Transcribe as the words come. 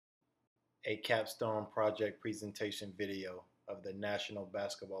A Capstone project presentation video of the National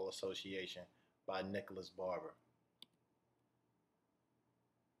Basketball Association by Nicholas Barbour.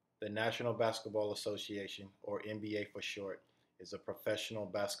 The National Basketball Association, or NBA for short, is a professional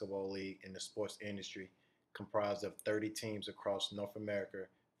basketball league in the sports industry comprised of 30 teams across North America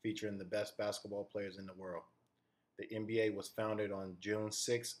featuring the best basketball players in the world. The NBA was founded on June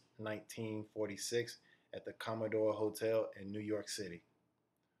 6, 1946 at the Commodore Hotel in New York City.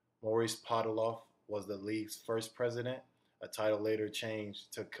 Maurice Podoloff was the league's first president, a title later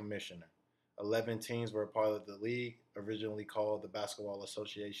changed to commissioner. 11 teams were a part of the league, originally called the Basketball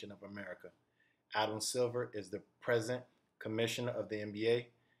Association of America. Adam Silver is the present commissioner of the NBA,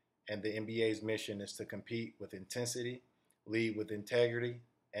 and the NBA's mission is to compete with intensity, lead with integrity,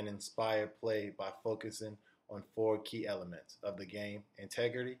 and inspire play by focusing on four key elements of the game: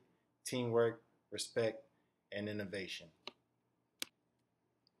 integrity, teamwork, respect, and innovation.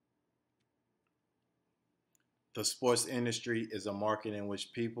 The sports industry is a market in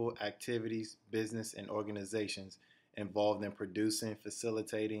which people, activities, business, and organizations involved in producing,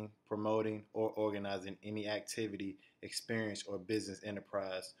 facilitating, promoting, or organizing any activity, experience, or business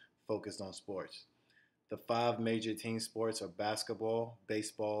enterprise focused on sports. The five major team sports are basketball,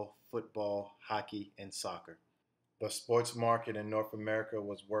 baseball, football, hockey, and soccer. The sports market in North America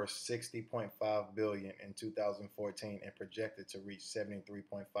was worth 60.5 billion dollars in 2014 and projected to reach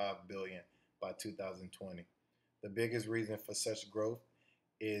 73.5 billion dollars by 2020. The biggest reason for such growth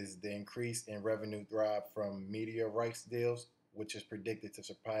is the increase in revenue derived from media rights deals, which is predicted to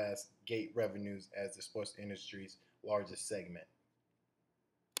surpass gate revenues as the sports industry's largest segment.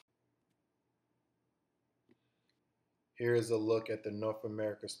 Here is a look at the North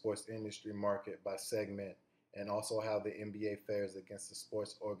America sports industry market by segment and also how the NBA fares against the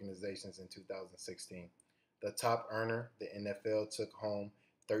sports organizations in 2016. The top earner, the NFL, took home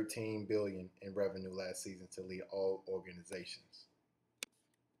 13 billion dollars in revenue last season to lead all organizations.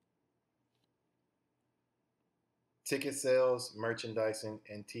 Ticket sales, merchandising,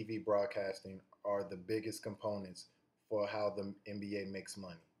 and TV broadcasting are the biggest components for how the NBA makes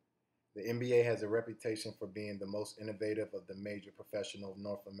money. The NBA has a reputation for being the most innovative of the major professional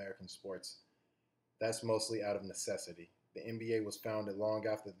North American sports. That's mostly out of necessity. The NBA was founded long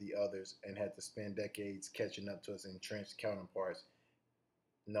after the others and had to spend decades catching up to its entrenched counterparts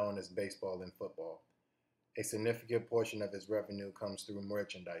known as baseball and football. A significant portion of its revenue comes through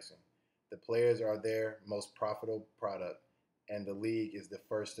merchandising. The players are their most profitable product, and the league is the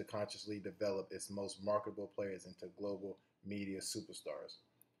first to consciously develop its most marketable players into global media superstars.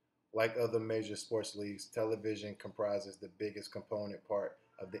 Like other major sports leagues, television comprises the biggest component part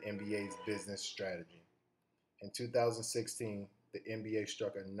of the NBA's business strategy. In 2016, the NBA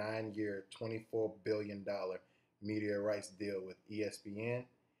struck a 9-year, $24 billion media rights deal with ESPN,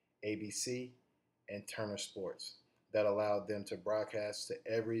 ABC, and Turner Sports that allowed them to broadcast to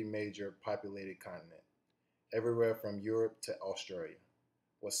every major populated continent, everywhere from Europe to Australia.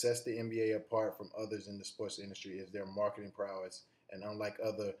 What sets the NBA apart from others in the sports industry is their marketing prowess, and unlike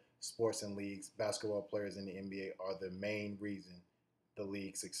other sports and leagues, basketball players in the NBA are the main reason the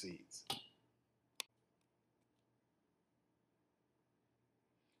league succeeds.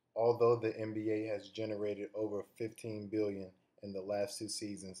 Although the NBA has generated over 15 billion dollars in the last two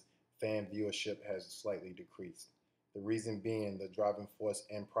seasons, fan viewership has slightly decreased. The reason being the driving force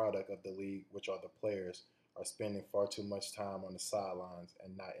and product of the league, which are the players, are spending far too much time on the sidelines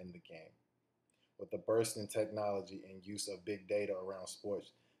and not in the game. With the burst in technology and use of big data around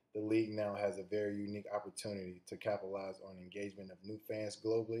sports, the league now has a very unique opportunity to capitalize on engagement of new fans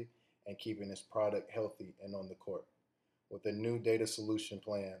globally and keeping its product healthy and on the court. With a new data solution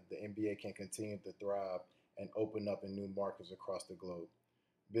plan, the NBA can continue to thrive and open up in new markets across the globe.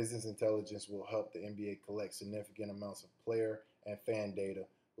 Business intelligence will help the NBA collect significant amounts of player and fan data,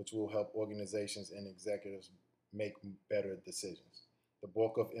 which will help organizations and executives make better decisions. The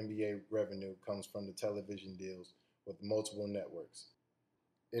bulk of NBA revenue comes from the television deals with multiple networks.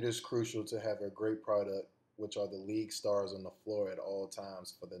 It is crucial to have a great product, which are the league stars on the floor at all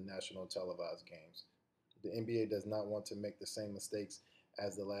times for the national televised games. The NBA does not want to make the same mistakes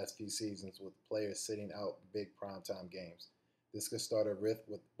as the last few seasons with players sitting out big primetime games. This could start a rift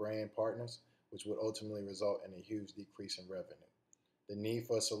with brand partners, which would ultimately result in a huge decrease in revenue. The need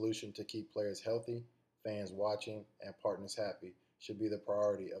for a solution to keep players healthy, fans watching, and partners happy should be the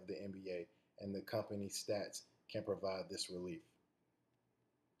priority of the NBA, and the company stats can provide this relief.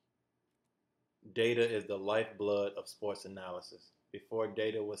 Data is the lifeblood of sports analysis. Before,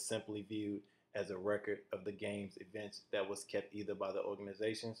 data was simply viewed as a record of the game's events that was kept either by the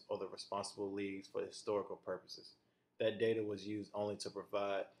organizations or the responsible leagues for historical purposes. That data was used only to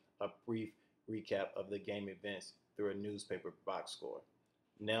provide a brief recap of the game events through a newspaper box score.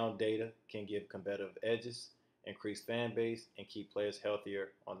 Now data can give competitive edges, increase fan base, and keep players healthier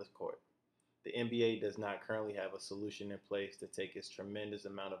on the court. The NBA does not currently have a solution in place to take its tremendous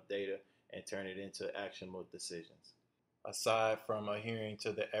amount of data and turn it into actionable decisions. Aside from adhering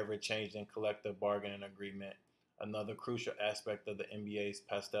to the ever changing collective bargaining agreement, another crucial aspect of the NBA's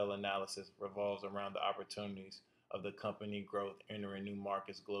pastel analysis revolves around the opportunities of the company growth entering new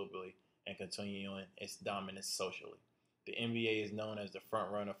markets globally and continuing its dominance socially. The NBA is known as the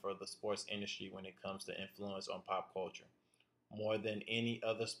frontrunner for the sports industry when it comes to influence on pop culture. More than any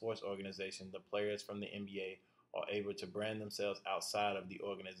other sports organization, the players from the NBA are able to brand themselves outside of the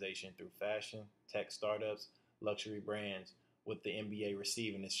organization through fashion, tech startups, luxury brands, with the NBA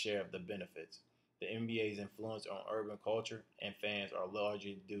receiving its share of the benefits. The NBA's influence on urban culture and fans are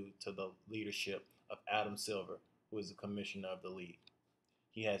largely due to the leadership of Adam Silver, who is the commissioner of the league.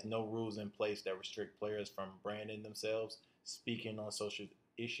 He has no rules in place that restrict players from branding themselves, speaking on social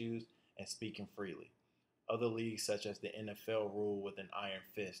issues, and speaking freely. Other leagues, such as the NFL, rule with an iron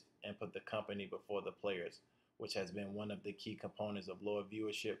fist and put the company before the players, which has been one of the key components of lower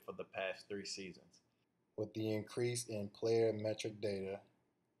viewership for the past 3 seasons. With the increase in player metric data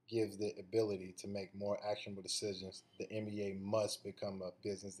gives the ability to make more actionable decisions, the NBA must become a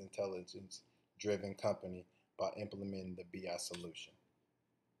business intelligence driven company by implementing the BI solution.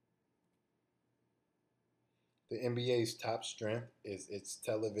 The NBA's top strength is its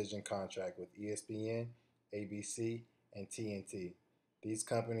television contract with ESPN, ABC, and TNT. These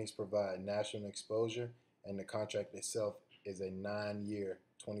companies provide national exposure, and the contract itself is a 9 year,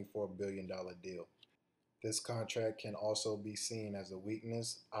 $24 billion deal. This contract can also be seen as a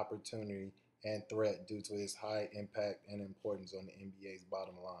weakness, opportunity, and threat due to its high impact and importance on the NBA's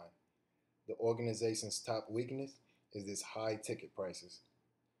bottom line. The organization's top weakness is its high ticket prices.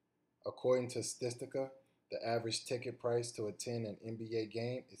 According to Statistica, the average ticket price to attend an NBA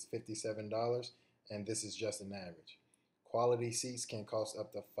game is $57, and this is just an average. Quality seats can cost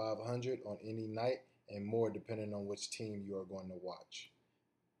up to $500 on any night and more depending on which team you are going to watch.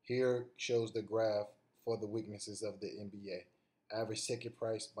 Here shows the graph for the weaknesses of the NBA. Average ticket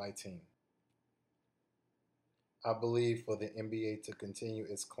price by team. I believe for the NBA to continue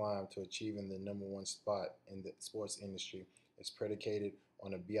its climb to achieving the number one spot in the sports industry is predicated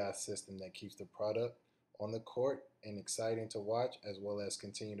on a BI system that keeps the product on the court and exciting to watch, as well as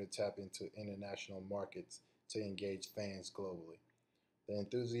continue to tap into international markets to engage fans globally. The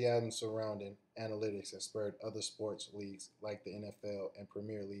enthusiasm surrounding analytics has spurred other sports leagues like the NFL and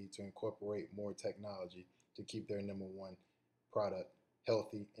Premier League to incorporate more technology to keep their number one product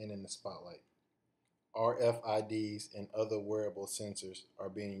healthy and in the spotlight. RFIDs and other wearable sensors are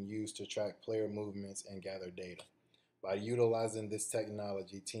being used to track player movements and gather data. By utilizing this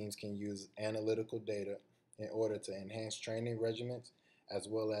technology, teams can use analytical data in order to enhance training regimens as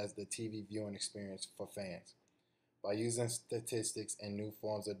well as the TV viewing experience for fans. By using statistics and new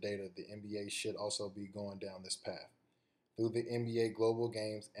forms of data, the NBA should also be going down this path. Through the NBA Global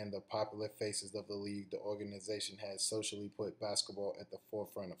Games and the popular faces of the league, the organization has socially put basketball at the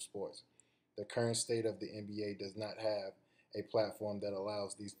forefront of sports. The current state of the NBA does not have a platform that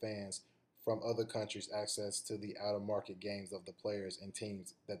allows these fans from other countries access to the out of market games of the players and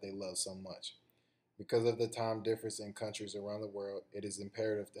teams that they love so much. Because of the time difference in countries around the world, it is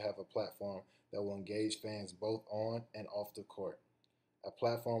imperative to have a platform that will engage fans both on and off the court. A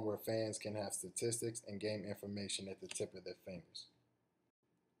platform where fans can have statistics and game information at the tip of their fingers.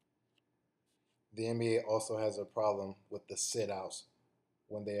 The NBA also has a problem with the sit outs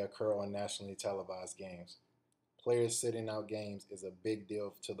when they occur on nationally televised games. Players sitting out games is a big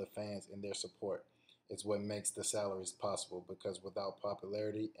deal to the fans and their support. It's what makes the salaries possible because without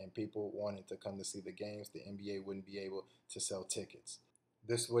popularity and people wanting to come to see the games, the NBA wouldn't be able to sell tickets.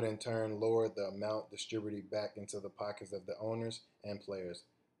 This would in turn lower the amount distributed back into the pockets of the owners and players.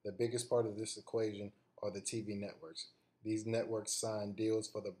 The biggest part of this equation are the TV networks. These networks sign deals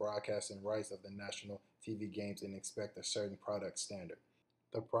for the broadcasting rights of the national TV games and expect a certain product standard.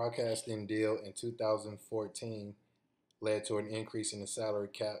 The broadcasting deal in 2014 led to an increase in the salary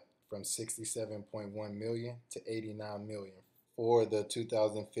cap from 67.1 million to 89 million for the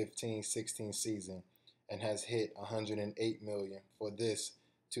 2015-16 season and has hit 108 million for this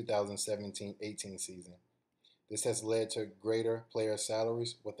 2017-18 season. This has led to greater player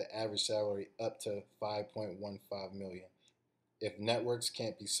salaries with the average salary up to 5.15 million. If networks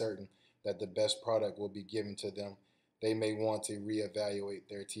can't be certain that the best product will be given to them, they may want to reevaluate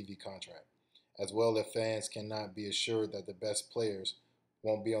their TV contract. As well, if fans cannot be assured that the best players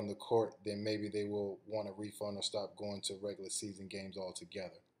won't be on the court, then maybe they will want a refund or stop going to regular season games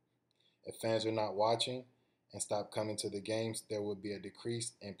altogether. If fans are not watching and stop coming to the games, there will be a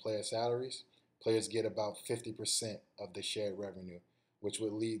decrease in player salaries. Players get about 50% of the shared revenue, which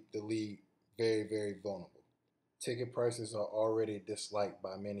would leave the league very, very vulnerable. Ticket prices are already disliked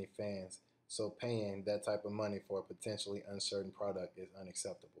by many fans, so paying that type of money for a potentially uncertain product is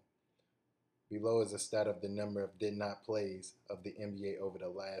unacceptable. Below is a stat of the number of did not plays of the NBA over the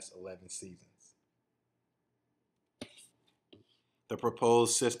last 11 seasons. The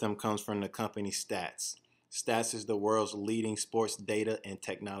proposed system comes from the company Stats. Stats is the world's leading sports data and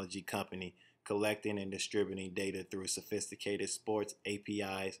technology company, collecting and distributing data through sophisticated sports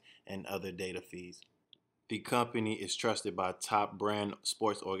APIs and other data feeds. The company is trusted by top brand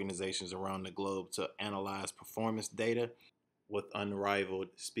sports organizations around the globe to analyze performance data with unrivaled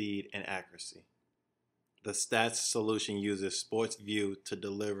speed and accuracy. The Stats solution uses SportsView to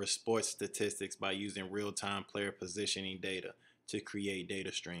deliver sports statistics by using real-time player positioning data to create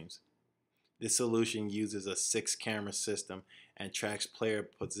data streams. This solution uses a 6-camera system and tracks player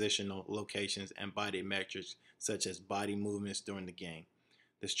positional locations and body metrics such as body movements during the game.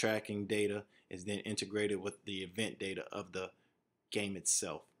 This tracking data is then integrated with the event data of the game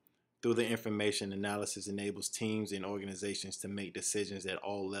itself. Through the information analysis enables teams and organizations to make decisions at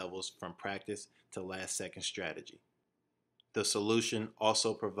all levels from practice to last second strategy. The solution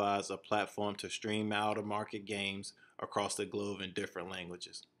also provides a platform to stream out of market games across the globe in different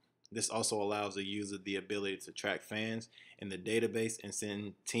languages. This also allows the user the ability to track fans in the database and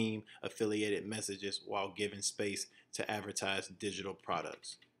send team affiliated messages while giving space to advertise digital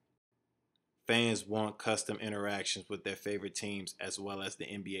products. Fans want custom interactions with their favorite teams as well as the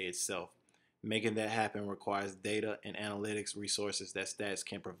NBA itself. Making that happen requires data and analytics resources that Stats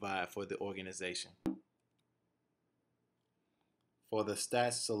can provide for the organization. For the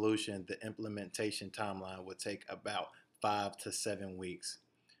Stats solution, the implementation timeline would take about 5 to 7 weeks.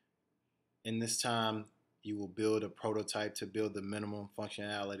 In this time, you will build a prototype to build the minimum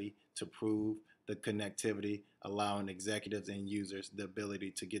functionality to prove the connectivity, allowing executives and users the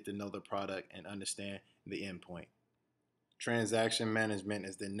ability to get to know the product and understand the endpoint. Transaction management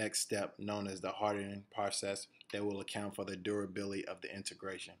is the next step, known as the hardening process, that will account for the durability of the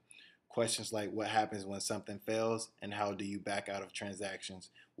integration. Questions like what happens when something fails and how do you back out of transactions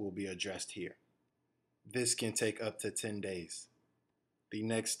will be addressed here. This can take up to 10 days. The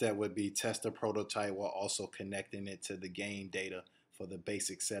next step would be test a prototype while also connecting it to the game data for the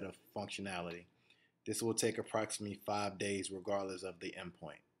basic set of functionality. This will take approximately 5 days regardless of the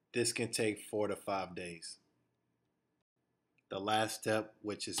endpoint. This can take 4 to 5 days. The last step,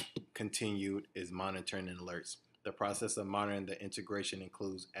 which is continued, is monitoring and alerts. The process of monitoring the integration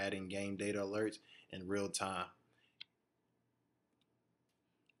includes adding game data alerts in real time.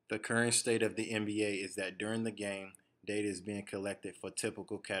 The current state of the NBA is that during the game, data is being collected for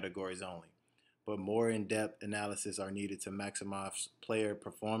typical categories only, but more in-depth analysis are needed to maximize player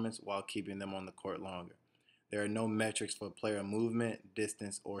performance while keeping them on the court longer. There are no metrics for player movement,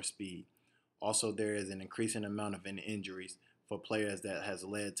 distance, or speed. Also, there is an increasing amount of injuries for players that has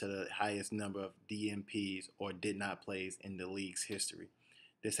led to the highest number of DNPs or did not plays in the league's history.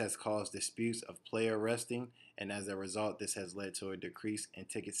 This has caused disputes of player resting, and as a result, this has led to a decrease in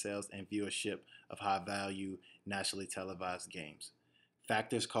ticket sales and viewership of high-value, nationally televised games.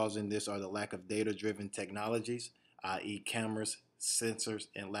 Factors causing this are the lack of data-driven technologies, i.e. cameras, sensors,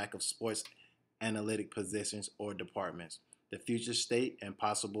 and lack of sports analytic positions or departments. The future state and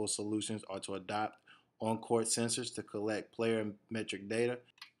possible solutions are to adopt on-court sensors to collect player metric data,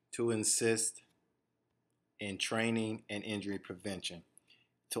 to assist in training and injury prevention,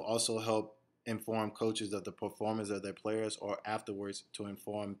 to also help inform coaches of the performance of their players, or afterwards to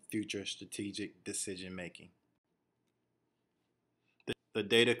inform future strategic decision making. The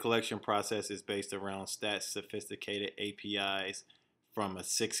data collection process is based around Stats sophisticated APIs from a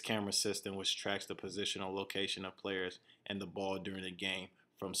 6-camera system which tracks the positional location of players and the ball during the game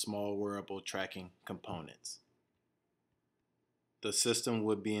from small wearable tracking components. The system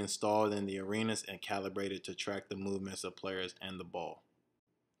would be installed in the arenas and calibrated to track the movements of players and the ball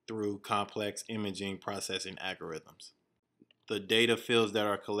through complex imaging processing algorithms. The data fields that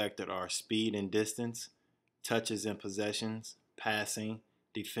are collected are speed and distance, touches and possessions, passing,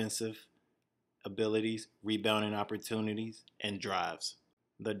 defensive abilities, rebounding opportunities, and drives.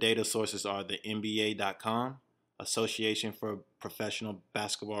 The data sources are the NBA.com, Association for Professional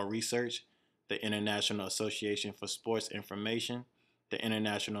Basketball Research, the International Association for Sports Information, the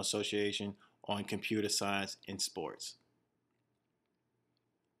International Association on Computer Science in Sports.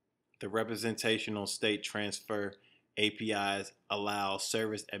 The representational state transfer APIs allow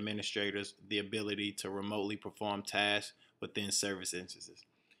service administrators the ability to remotely perform tasks within service instances.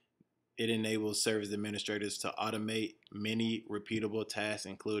 It enables service administrators to automate many repeatable tasks,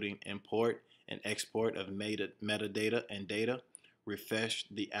 including import and export of metadata and data, refresh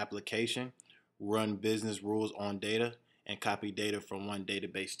the application, run business rules on data, and copy data from one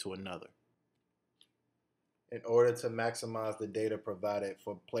database to another. In order to maximize the data provided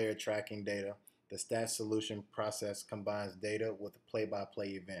for player tracking data, the stats solution process combines data with play-by-play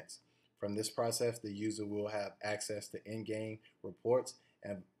events. From this process, the user will have access to in-game reports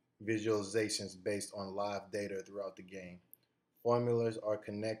and visualizations based on live data throughout the game. Formulas are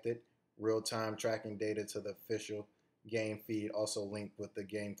connected, real-time tracking data to the official game feed also linked with the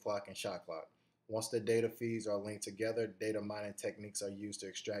game clock and shot clock. Once the data feeds are linked together, data mining techniques are used to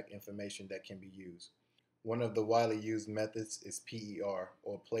extract information that can be used. One of the widely used methods is PER,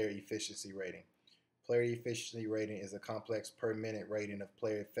 or Player Efficiency Rating. Player Efficiency Rating is a complex per-minute rating of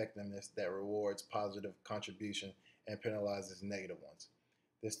player effectiveness that rewards positive contribution and penalizes negative ones.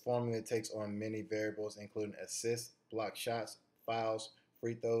 This formula takes on many variables including assists, blocked shots, fouls,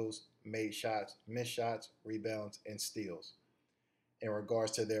 free throws, made shots, missed shots, rebounds, and steals in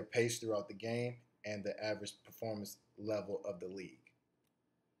regards to their pace throughout the game and the average performance level of the league.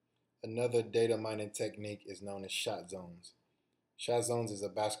 Another data mining technique is known as shot zones. Shot zones is a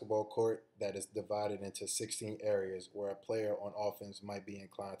basketball court that is divided into 16 areas where a player on offense might be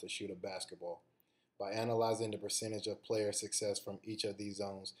inclined to shoot a basketball. By analyzing the percentage of player success from each of these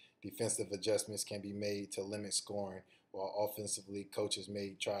zones, defensive adjustments can be made to limit scoring, while offensively, coaches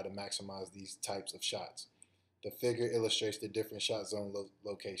may try to maximize these types of shots. The figure illustrates the different shot zone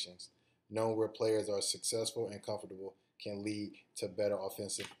locations. Knowing where players are successful and comfortable can lead to better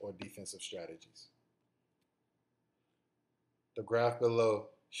offensive or defensive strategies. The graph below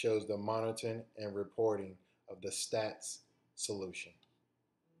shows the monitoring and reporting of the stats solution.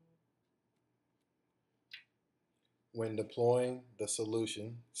 When deploying the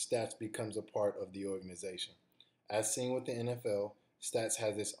solution, stats becomes a part of the organization. As seen with the NFL, stats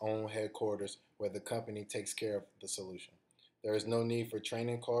has its own headquarters where the company takes care of the solution. There is no need for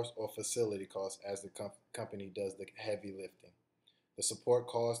training costs or facility costs as the company does the heavy lifting. The support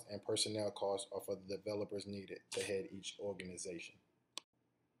costs and personnel costs are for the developers needed to head each organization.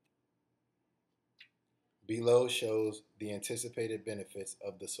 Below shows the anticipated benefits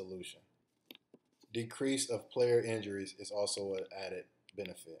of the solution. Decrease of player injuries is also an added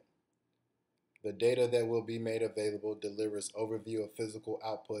benefit. The data that will be made available delivers overview of physical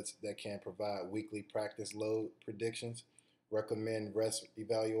outputs that can provide weekly practice load predictions, recommend rest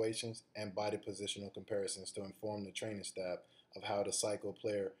evaluations, and body positional comparisons to inform the training staff of how to cycle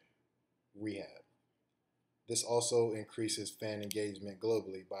player rehab. This also increases fan engagement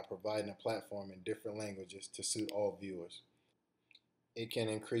globally by providing a platform in different languages to suit all viewers. It can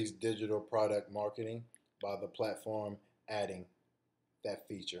increase digital product marketing by the platform adding that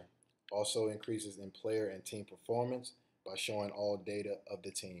feature. Also increases in player and team performance by showing all data of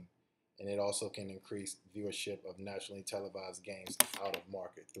the team. And it also can increase viewership of nationally televised games out of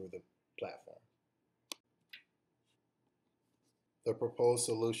market through the platform. The proposed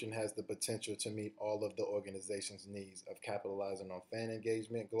solution has the potential to meet all of the organization's needs of capitalizing on fan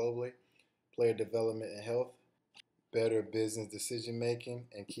engagement globally, player development and health, better business decision making,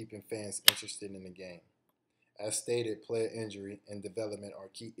 and keeping fans interested in the game. As stated, player injury and development are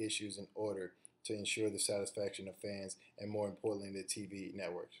key issues in order to ensure the satisfaction of fans and, more importantly, the TV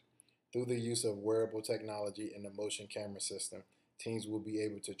networks. Through the use of wearable technology and the motion camera system, teams will be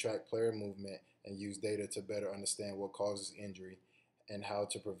able to track player movement and use data to better understand what causes injury and how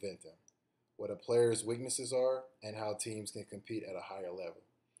to prevent them, what a player's weaknesses are, and how teams can compete at a higher level.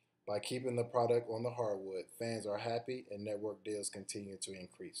 By keeping the product on the hardwood, fans are happy and network deals continue to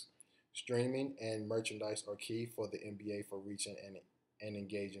increase. Streaming and merchandise are key for the NBA for reaching and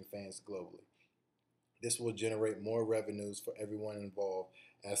engaging fans globally. This will generate more revenues for everyone involved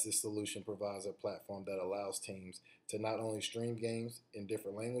as this solution provides a platform that allows teams to not only stream games in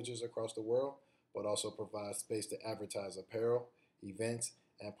different languages across the world, but also provide space to advertise apparel, events,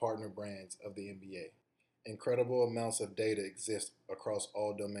 and partner brands of the NBA. Incredible amounts of data exist across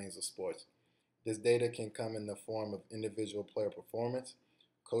all domains of sports. This data can come in the form of individual player performance,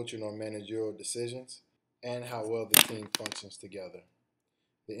 coaching or managerial decisions, and how well the team functions together.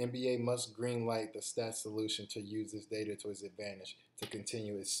 The NBA must greenlight the stats solution to use this data to its advantage to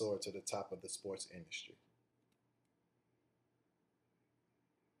continue its soar to the top of the sports industry.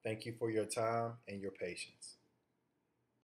 Thank you for your time and your patience.